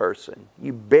dead person?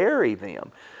 You bury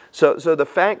them. So the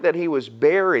fact that He was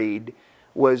buried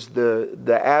was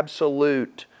the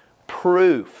absolute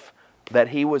proof that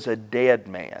He was a dead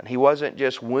man. He wasn't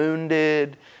just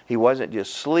wounded. He wasn't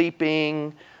just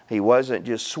sleeping. He wasn't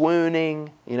just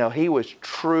swooning. You know, He was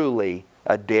truly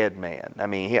a dead man. I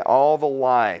mean, all the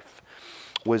life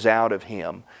was out of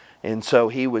Him. And so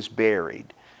He was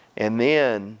buried. And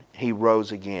then He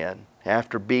rose again.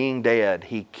 After being dead,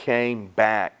 He came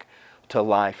back to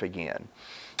life again.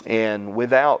 And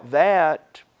without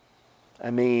that,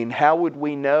 I mean, how would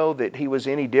we know that He was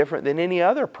any different than any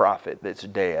other prophet that's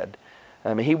dead?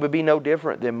 I mean, He would be no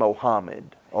different than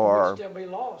Muhammad. Or We'd still be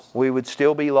lost. We would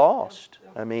still be lost.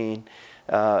 I mean,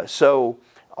 so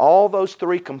all those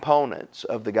three components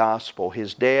of the gospel,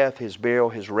 His death, His burial,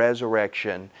 His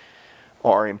resurrection,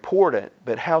 are important,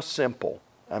 but how simple.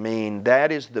 I mean,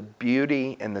 that is the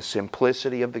beauty and the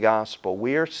simplicity of the gospel.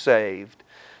 We are saved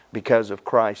because of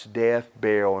Christ's death,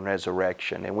 burial, and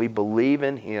resurrection. And we believe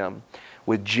in Him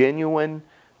with genuine,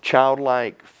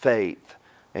 childlike faith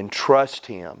and trust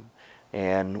Him.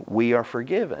 And we are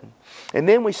forgiven. And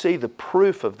then we see the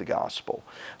proof of the gospel.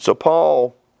 So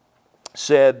Paul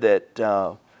said that,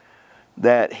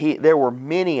 there were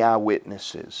many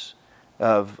eyewitnesses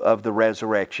of the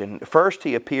resurrection. First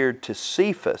he appeared to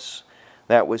Cephas.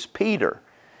 That was Peter.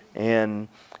 And,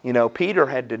 you know, Peter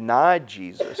had denied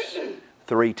Jesus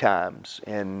 3 times.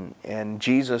 And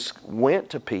Jesus went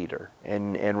to Peter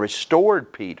and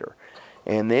restored Peter.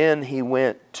 And then He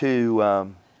went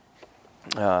to...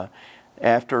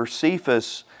 after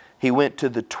Cephas, He went to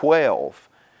the 12.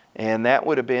 And that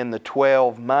would have been the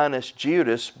 12 minus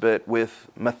Judas, but with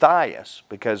Matthias.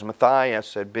 Because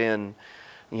Matthias had been,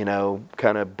 you know,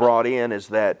 kind of brought in as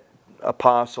that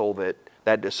apostle,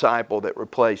 that disciple that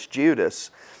replaced Judas.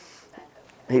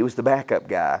 He was the backup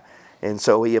guy. And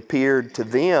so He appeared to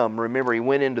them. Remember, He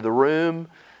went into the room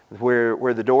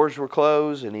where the doors were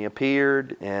closed. And He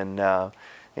appeared and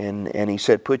He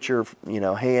said, put your, you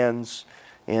know, hands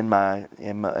in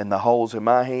the holes in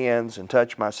my hands and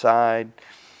touch my side.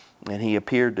 And He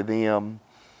appeared to them.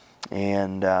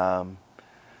 And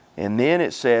then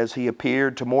it says He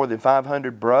appeared to more than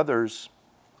 500 brothers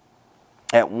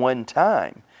at one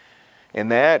time.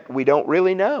 And that we don't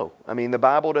really know. I mean, the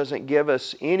Bible doesn't give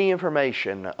us any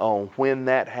information on when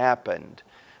that happened.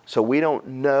 So we don't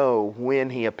know when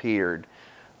He appeared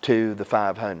to the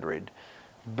 500.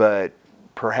 But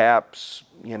perhaps,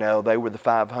 you know, they were the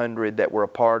 500 that were a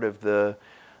part of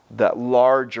that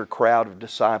larger crowd of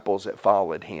disciples that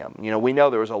followed Him. You know, we know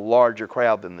there was a larger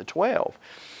crowd than the 12.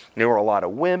 There were a lot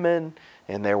of women,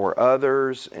 and there were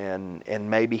others, and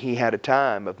maybe he had a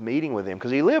time of meeting with him,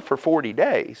 because he lived for 40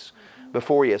 days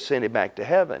before he ascended back to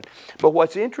heaven. But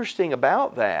what's interesting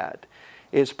about that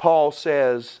is Paul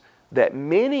says that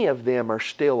many of them are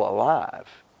still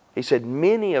alive. He said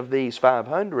many of these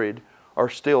 500 are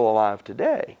still alive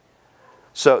today.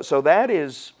 So that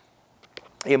is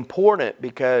important,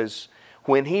 because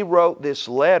when he wrote this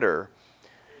letter,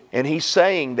 and he's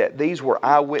saying that these were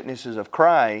eyewitnesses of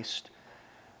Christ,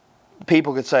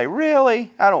 people could say,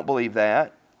 really? I don't believe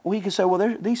that. Well, he could say,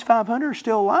 well, these 500 are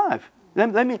still alive.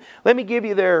 Let me give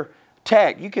you their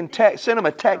text. You can send them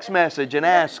a text message and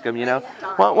ask them,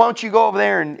 why don't you go over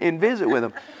there and visit with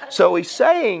them? So he's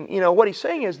saying, what he's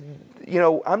saying is,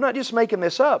 I'm not just making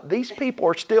this up. These people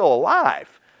are still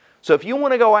alive. So if you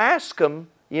want to go ask them,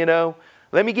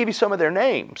 let me give you some of their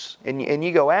names, and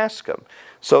you go ask them.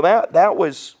 So that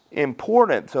was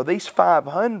important. So these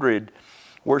 500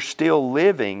 were still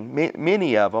living,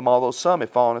 many of them, although some had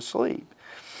fallen asleep.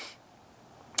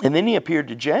 And then he appeared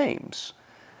to James.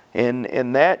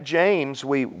 And that James,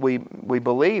 we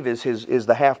believe, is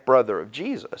the half-brother of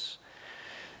Jesus.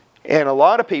 And a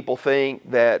lot of people think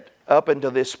that up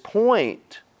until this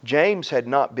point, James had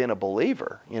not been a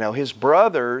believer. His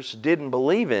brothers didn't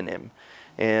believe in him.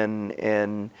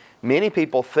 And many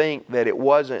people think that it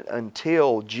wasn't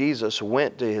until Jesus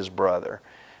went to his brother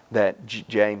that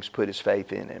James put his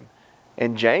faith in him.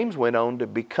 And James went on to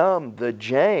become the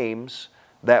James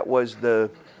that was the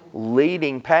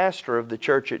leading pastor of the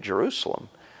church at Jerusalem.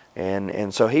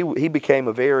 And so he became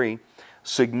a very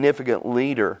significant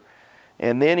leader.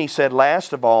 And then he said,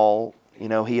 last of all,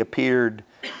 he appeared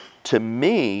to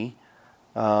me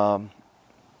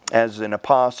as an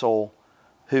apostle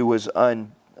who was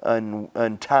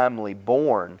untimely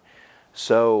born.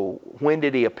 So when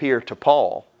did he appear to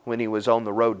Paul? When he was on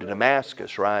the road to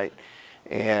Damascus, right?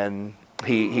 And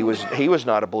he was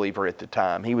not a believer at the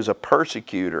time. He was a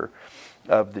persecutor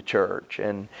of the church.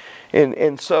 And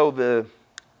so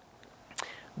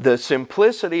the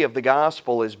simplicity of the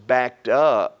gospel is backed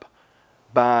up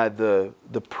by the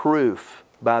proof,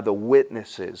 by the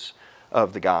witnesses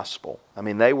of the gospel. I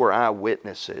mean, they were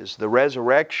eyewitnesses. The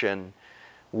resurrection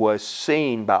was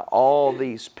seen by all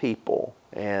these people.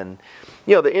 And,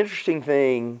 the interesting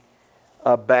thing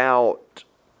about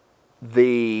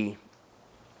the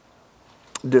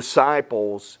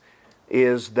disciples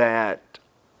is that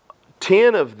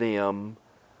 10 of them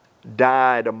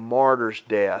died a martyr's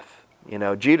death.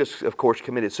 Judas, of course,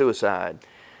 committed suicide.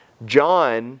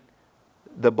 John,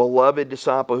 the beloved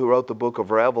disciple who wrote the book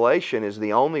of Revelation, is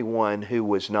the only one who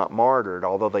was not martyred,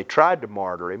 although they tried to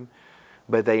martyr him,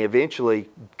 but they eventually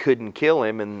couldn't kill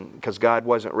him because God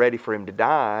wasn't ready for him to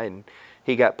die, and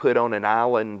he got put on an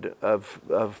island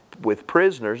with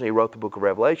prisoners, and he wrote the book of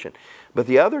Revelation. But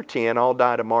the other 10 all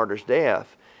died a martyr's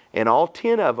death, and all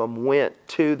 10 of them went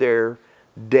to their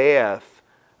death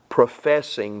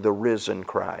professing the risen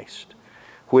Christ,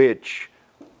 which,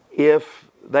 if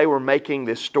they were making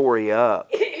this story up,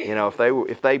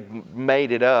 if they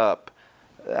made it up,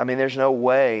 I mean, there's no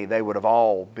way they would have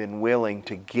all been willing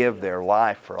to give their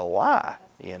life for a lie,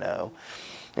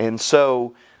 And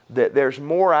so there's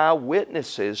more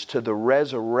eyewitnesses to the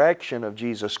resurrection of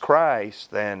Jesus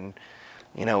Christ than,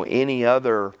 any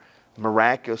other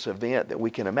miraculous event that we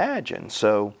can imagine.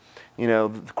 So,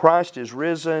 Christ is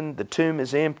risen, the tomb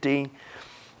is empty,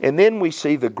 and then we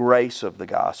see the grace of the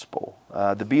gospel.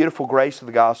 The beautiful grace of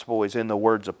the gospel is in the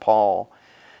words of Paul.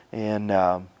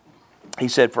 And he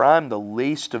said, "For I'm the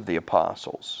least of the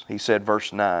apostles." He said,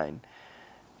 verse 9,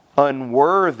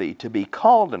 "unworthy to be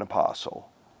called an apostle."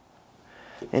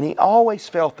 And he always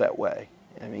felt that way.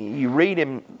 I mean, you read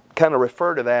him kind of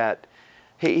refer to that.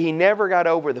 He never got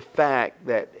over the fact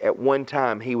that at one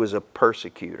time he was a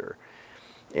persecutor.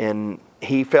 And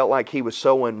he felt like he was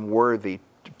so unworthy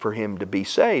for him to be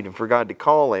saved and for God to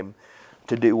call him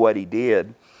to do what he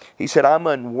did. He said, "I'm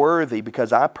unworthy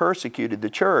because I persecuted the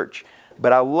church."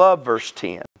 But I love verse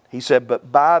 10. He said,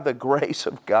 "But by the grace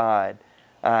of God,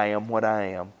 I am what I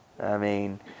am." I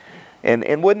mean,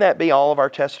 and wouldn't that be all of our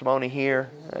testimony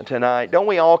here tonight? Don't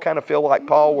we all kind of feel like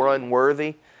Paul, we're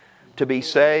unworthy to be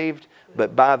saved?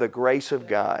 But by the grace of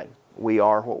God, we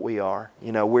are what we are.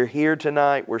 We're here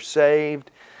tonight. We're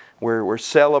saved. We're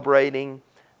celebrating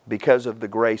because of the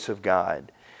grace of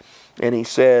God. And he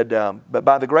said, "But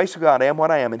by the grace of God, I am what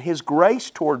I am. And His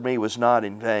grace toward me was not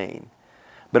in vain.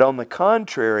 But on the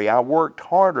contrary, I worked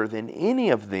harder than any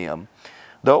of them.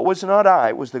 Though it was not I,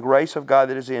 it was the grace of God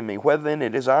that is in me. Whether then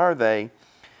it is I or they,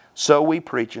 so we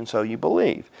preach and so you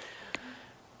believe."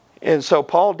 And so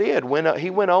Paul did. He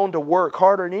went on to work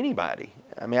harder than anybody.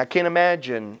 I mean, I can't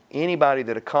imagine anybody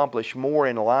that accomplished more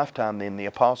in a lifetime than the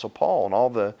Apostle Paul, and all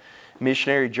the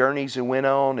missionary journeys he went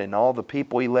on and all the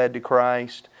people he led to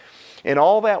Christ. And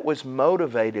all that was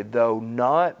motivated, though,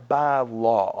 not by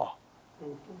law.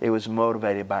 It was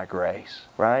motivated by grace,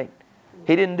 right?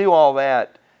 He didn't do all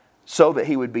that so that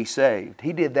he would be saved.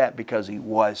 He did that because he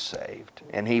was saved.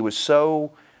 And he was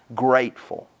so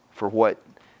grateful for what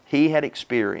he had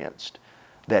experienced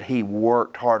that he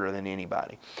worked harder than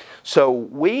anybody. So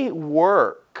we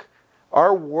work,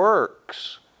 our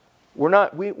works, we're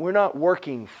not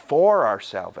working for our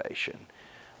salvation.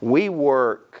 We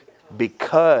work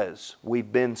because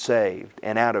we've been saved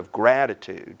and out of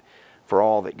gratitude for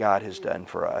all that God has done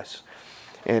for us.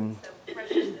 And So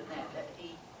precious in that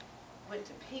he went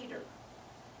to Peter.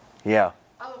 yeah,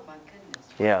 Oh my goodness.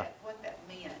 Yeah. What that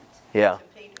meant Yeah. to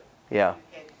Peter. Yeah. Who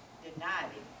had denied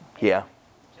him. and Yeah.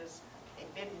 Just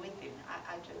had been with him.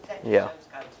 That just Yeah. shows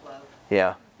God's love.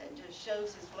 yeah, That just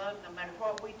shows His love no matter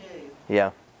what we do.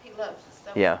 yeah, He loves us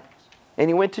so Yeah. much. and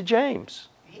he went to James,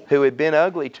 Yeah. who had been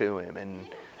ugly to him, and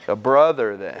a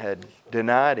brother that had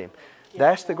denied him.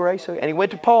 That's the grace of, and he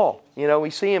went to Paul. You know, we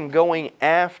see him going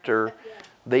after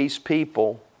these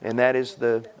people, and that is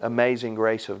the amazing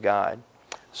grace of God.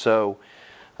 So,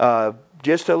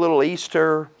 just a little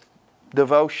Easter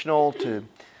devotional to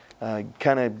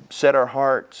kind of set our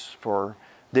hearts for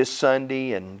this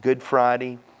Sunday and Good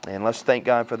Friday. And let's thank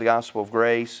God for the gospel of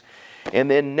grace.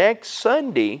 And then next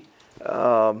Sunday,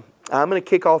 I'm going to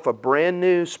kick off a brand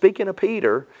new, speaking of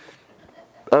Peter,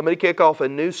 I'm going to kick off a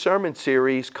new sermon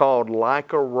series called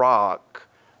Like a Rock,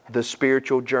 the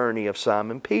Spiritual Journey of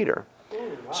Simon Peter.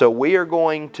 So we are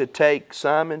going to take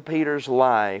Simon Peter's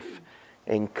life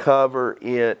and cover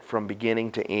it from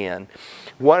beginning to end.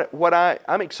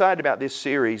 I'm excited about this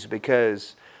series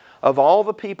because of all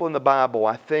the people in the Bible,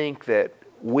 I think that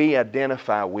we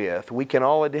identify with. We can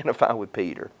all identify with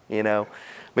Peter, you know,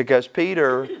 because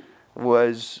Peter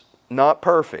was not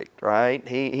perfect, right?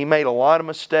 He made a lot of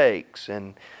mistakes,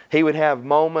 and he would have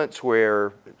moments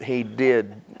where he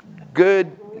did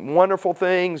good, wonderful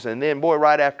things, and then, boy,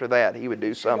 right after that, he would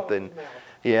do something.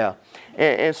 Yeah.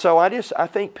 And so I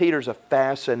think Peter's a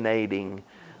fascinating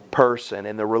person,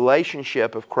 and the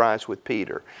relationship of Christ with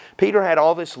Peter. Peter had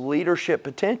all this leadership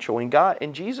potential,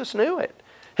 and Jesus knew it.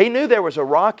 He knew there was a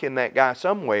rock in that guy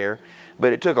somewhere,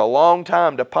 but it took a long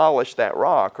time to polish that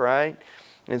rock, right?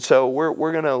 And so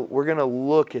we're gonna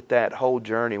look at that whole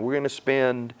journey. We're gonna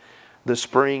spend the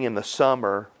spring and the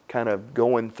summer kind of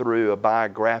going through a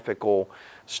biographical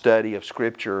study of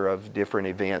Scripture of different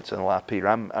events in the life of Peter.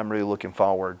 I'm really looking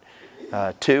forward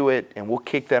to it, and we'll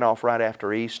kick that off right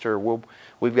after Easter.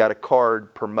 We've got a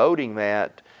card promoting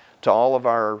that to all of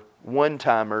our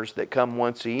one-timers that come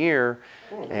once a year,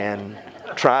 and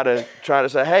try to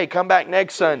say, hey, come back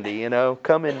next Sunday. You know,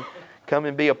 come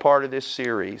and be a part of this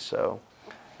series. So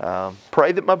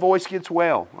pray that my voice gets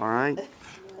well. All right,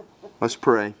 let's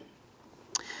pray.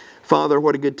 Father,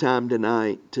 what a good time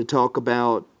tonight to talk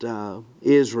about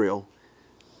Israel,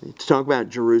 to talk about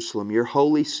Jerusalem, your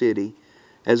holy city.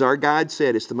 As our guide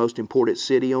said, it's the most important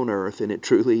city on earth, and it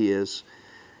truly is.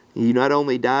 You not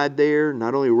only died there,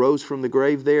 not only rose from the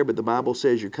grave there, but the Bible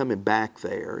says you're coming back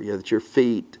there, you know, that your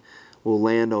feet will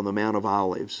land on the Mount of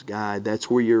Olives. God, that's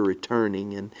where you're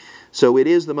returning. And so it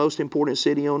is the most important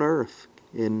city on earth.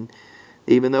 And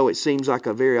even though it seems like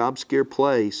a very obscure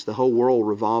place, the whole world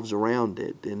revolves around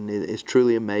it, and it's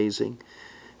truly amazing.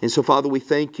 And so, Father, we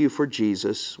thank you for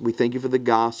Jesus. We thank you for the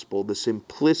gospel, the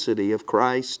simplicity of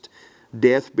Christ's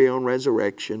death, burial, and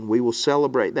resurrection. We will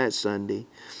celebrate that Sunday.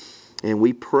 And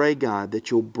we pray, God, that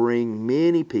you'll bring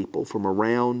many people from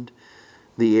around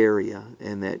the area,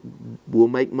 and that we'll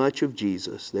make much of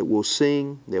Jesus, that we'll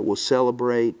sing, that we'll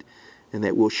celebrate, and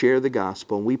that we'll share the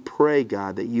gospel. And we pray,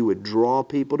 God, that you would draw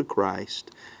people to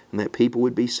Christ and that people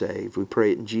would be saved. We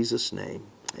pray it in Jesus' name.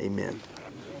 Amen.